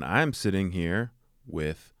 and I'm sitting here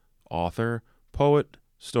with author, poet,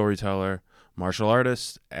 storyteller, martial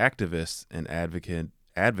artist, activist, and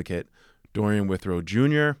advocate Dorian Withrow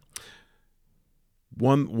Jr.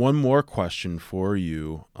 One more question for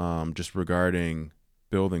you, just regarding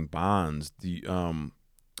building bonds. Do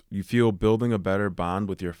you feel building a better bond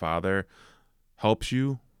with your father helps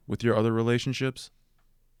you with your other relationships?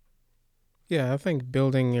 Yeah, I think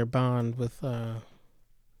building your bond with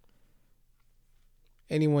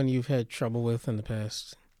anyone you've had trouble with in the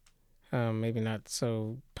past, maybe not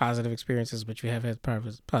so positive experiences, but you have had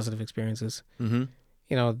positive experiences. Mm-hmm.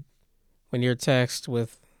 You know, when you're tasked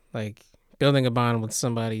with like building a bond with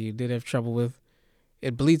somebody you did have trouble with,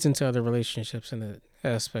 it bleeds into other relationships in the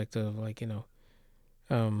aspect of like, you know,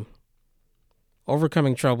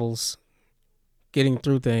 overcoming troubles, getting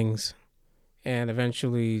through things, and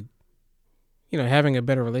eventually, you know, having a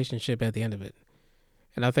better relationship at the end of it.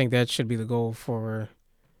 And I think that should be the goal for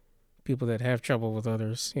people that have trouble with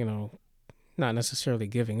others, you know, not necessarily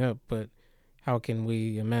giving up, but how can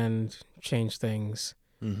we amend, change things?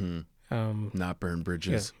 Mm-hmm. Not burn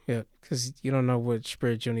bridges. Yeah, because you don't know which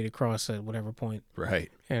bridge you'll need to cross at whatever point. Right.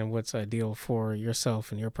 And what's ideal for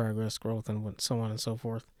yourself and your progress, growth, and so on and so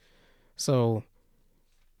forth. So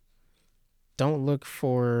don't look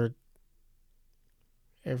for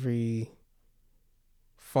every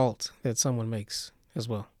fault that someone makes as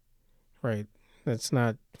well, right? Let's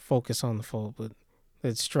not focus on the fault, but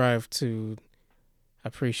let's strive to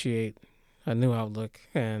appreciate a new outlook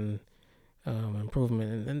and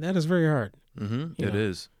improvement, and that is very hard. Mm-hmm. You it know,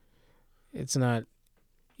 is. It's not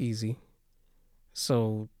easy,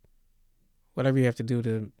 So whatever you have to do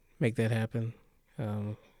to make that happen,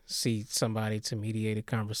 see somebody to mediate a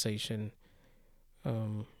conversation,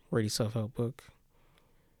 read a self-help book.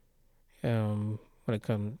 When it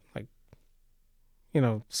comes, like,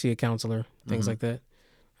 see a counselor, things like that.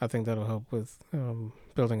 I think that'll help with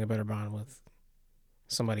building a better bond with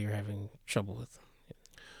somebody you're having trouble with.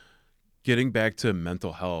 Getting back to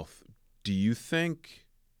mental health, do you think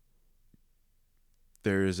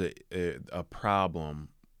there is a problem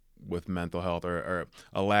with mental health or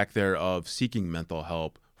a lack thereof seeking mental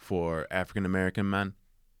help for African American men?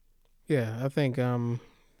 Yeah, I think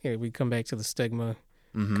we come back to the stigma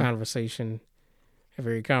conversation, a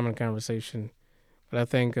very common conversation. But I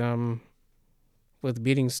think with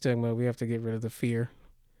beating stigma, we have to get rid of the fear.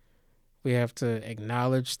 We have to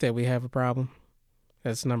acknowledge that we have a problem.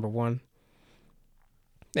 That's number one.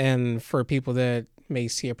 And for people that may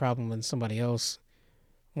see a problem in somebody else,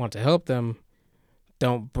 want to help them,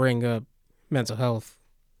 don't bring up mental health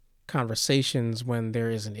conversations when there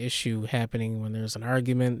is an issue happening, when there's an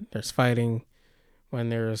argument, there's fighting, when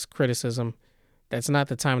there's criticism. That's not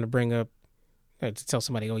the time to bring up, to tell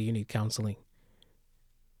somebody, oh, you need counseling.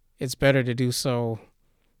 It's better to do so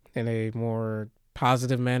in a more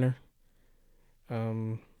positive manner,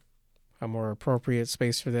 a more appropriate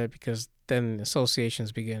space for that, because then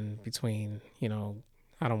associations begin between,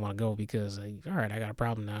 I don't want to go because, all right, I got a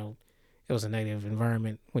problem now. It was a negative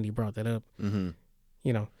environment when you brought that up,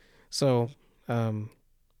 So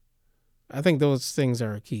I think those things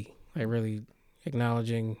are key, like really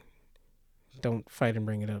acknowledging, don't fight and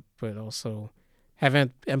bring it up, but also have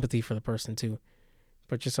empathy for the person too.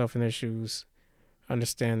 Put yourself in their shoes,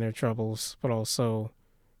 understand their troubles, but also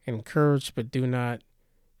encourage, but do not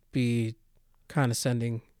be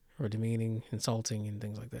condescending or demeaning, insulting, and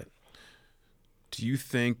things like that. Do you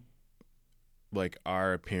think, like,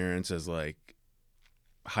 our appearance as, like,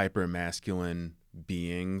 hyper masculine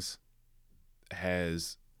beings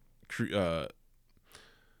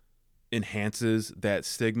enhances that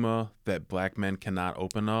stigma that black men cannot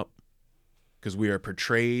open up? Because we are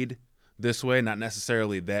portrayed this way, not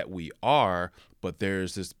necessarily that we are, but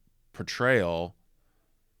there's this portrayal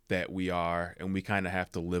that we are, and we kind of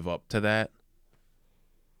have to live up to that.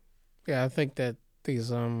 Yeah, I think that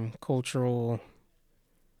these cultural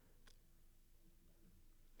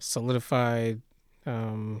solidified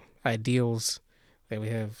ideals that we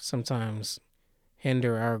have sometimes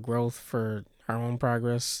hinder our growth for our own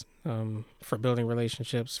progress, for building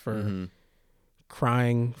relationships, for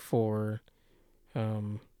crying, for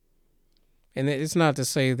and it's not to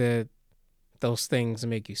say that those things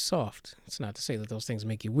make you soft. It's not to say that those things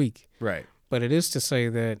make you weak. Right. But it is to say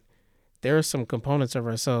that there are some components of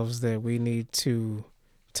ourselves that we need to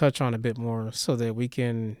touch on a bit more so that we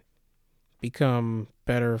can become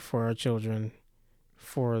better for our children,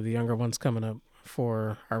 for the younger ones coming up,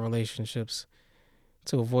 for our relationships,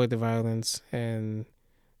 to avoid the violence and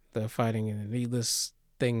the fighting and the needless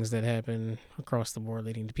things that happen across the board,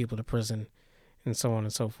 leading to people to prison and so on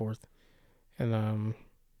and so forth. And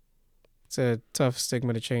it's a tough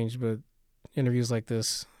stigma to change, but interviews like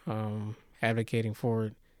this, advocating for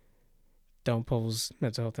it, don't pose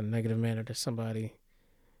mental health in a negative manner to somebody,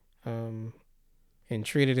 and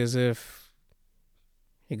treat it as if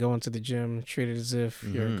you go into the gym, treat it as if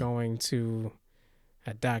you're going to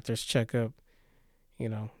a doctor's checkup,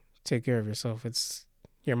 take care of yourself.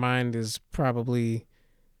 Your mind is probably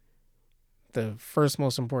the first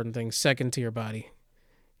most important thing, second to your body.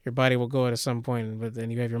 Your body will go at some point, but then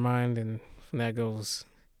you have your mind, and from that goes,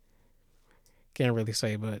 can't really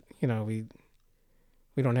say, but, we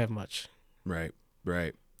don't have much. Right.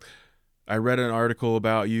 I read an article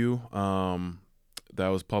about you that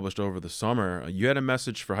was published over the summer. You had a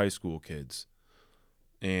message for high school kids,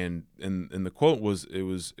 and the quote was it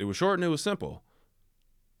was short and it was simple.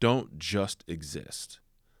 Don't just exist.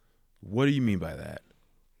 What do you mean by that?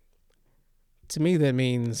 To me, that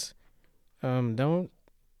means don't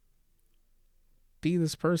be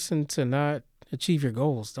this person to not achieve your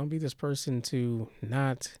goals. Don't be this person to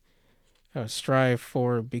not strive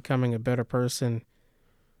for becoming a better person,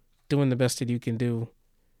 doing the best that you can do.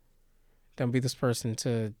 Don't be this person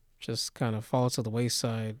to just kind of fall to the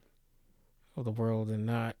wayside of the world and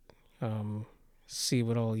not see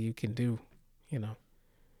what all you can do,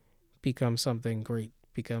 Become something great.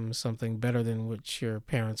 Become something better than what your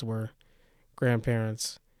parents were,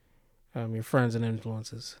 grandparents, your friends and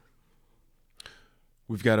influences.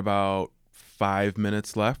 We've got about 5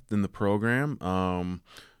 minutes left in the program.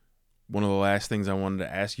 One of the last things I wanted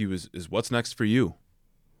to ask you is what's next for you?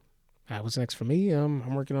 What's next for me?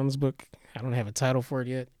 I'm working on this book. I don't have a title for it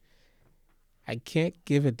yet. I can't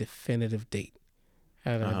give a definitive date.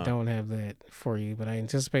 I don't have that for you, but I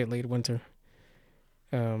anticipate late winter.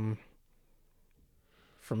 For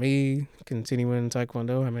me, continuing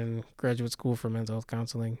Taekwondo, I'm in graduate school for mental health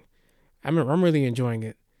counseling. I'm really enjoying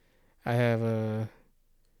it. I'm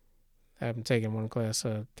taking one class,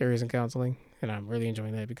 theories in counseling, and I'm really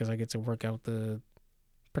enjoying that because I get to work out the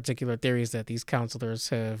particular theories that these counselors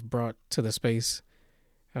have brought to the space,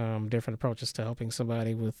 different approaches to helping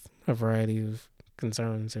somebody with a variety of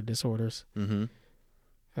concerns or disorders. Mm-hmm.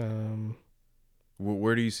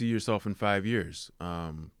 Where do you see yourself in 5 years?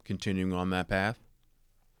 Continuing on that path?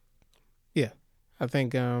 Yeah, I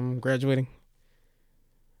think graduating.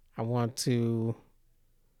 I want to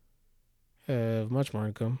have much more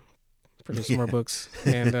income, produce more books,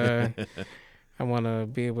 and I want to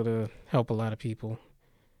be able to help a lot of people.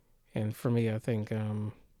 And for me, I think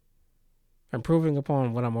improving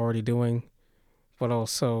upon what I'm already doing, but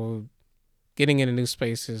also getting into new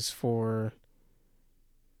spaces for,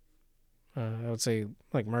 I would say,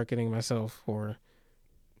 like marketing myself or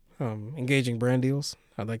engaging brand deals.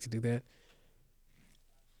 I'd like to do that.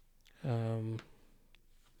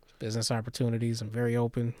 Business opportunities, I'm very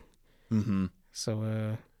open. Mm-hmm.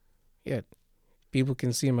 So, yeah, people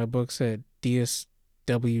can see my books at dswjr.com,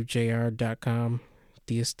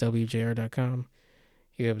 dswjr.com.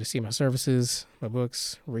 You're able to see my services, my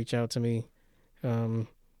books, reach out to me. Send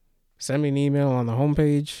me an email on the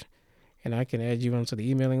homepage, and I can add you onto the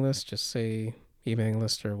emailing list. Just say emailing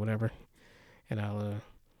list or whatever, and I'll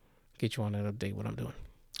get you on that update what I'm doing.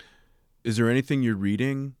 Is there anything you're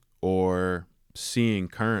reading or seeing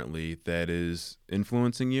currently that is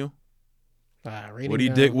influencing you? Reading,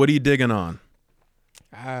 what are you digging on?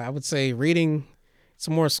 I would say reading. It's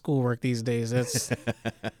more schoolwork these days. That's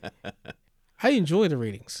I enjoy the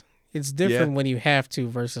readings. It's different when you have to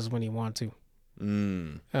versus when you want to.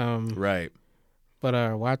 Right.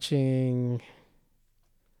 But watching,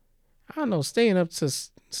 I don't know, staying up to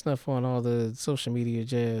snuff on all the social media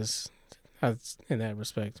jazz in that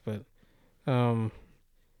respect. But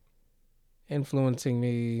influencing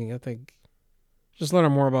me, I think, just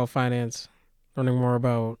learning more about finance, learning more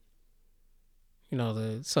about,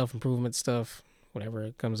 the self-improvement stuff, whatever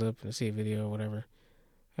it comes up, and I see a video or whatever.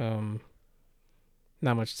 Not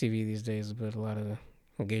much TV these days, but a lot of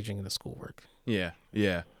engaging in the schoolwork. Yeah.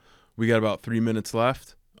 We got about 3 minutes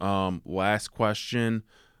left. Last question,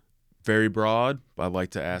 very broad. I'd like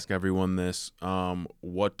to ask everyone this.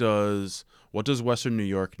 What does Western New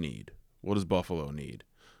York need? What does Buffalo need?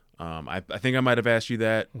 I think I might have asked you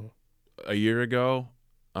that a year ago,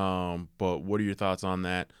 but what are your thoughts on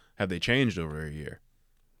that? Have they changed over a year?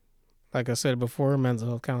 Like I said before, mental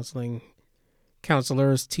health counseling,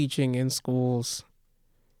 counselors teaching in schools,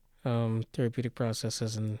 therapeutic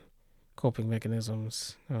processes and coping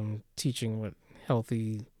mechanisms, teaching what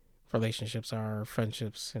healthy relationships are,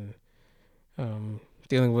 friendships, and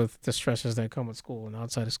dealing with the stresses that come with school and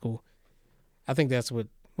outside of school. I think that's what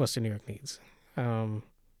Western New York needs.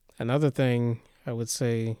 Another thing I would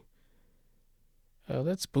say,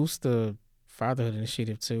 let's boost the fatherhood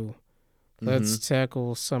initiative too. Let's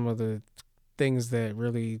tackle some of the things that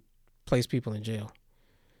really place people in jail.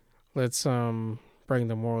 Let's bring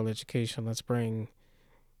the moral education. Let's bring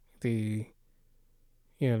the,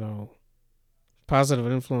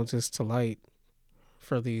 positive influences to light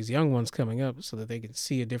for these young ones coming up so that they can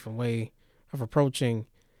see a different way of approaching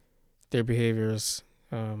their behaviors,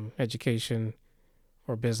 education,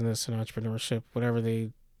 or business and entrepreneurship, whatever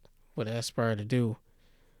they would aspire to do.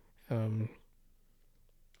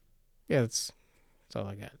 That's all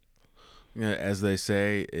I got. Yeah, as they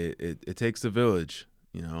say, it takes a village,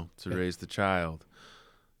 to raise the child.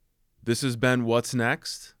 This has been What's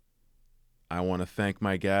Next. I want to thank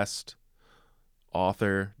my guest,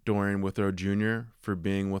 author Dorian Withrow Jr., for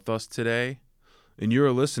being with us today. And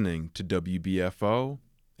you're listening to WBFO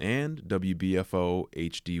and WBFO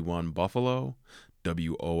HD1 Buffalo,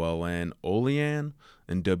 WOLN Olean,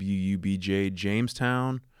 and WUBJ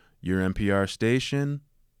Jamestown, your NPR station.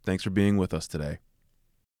 Thanks for being with us today.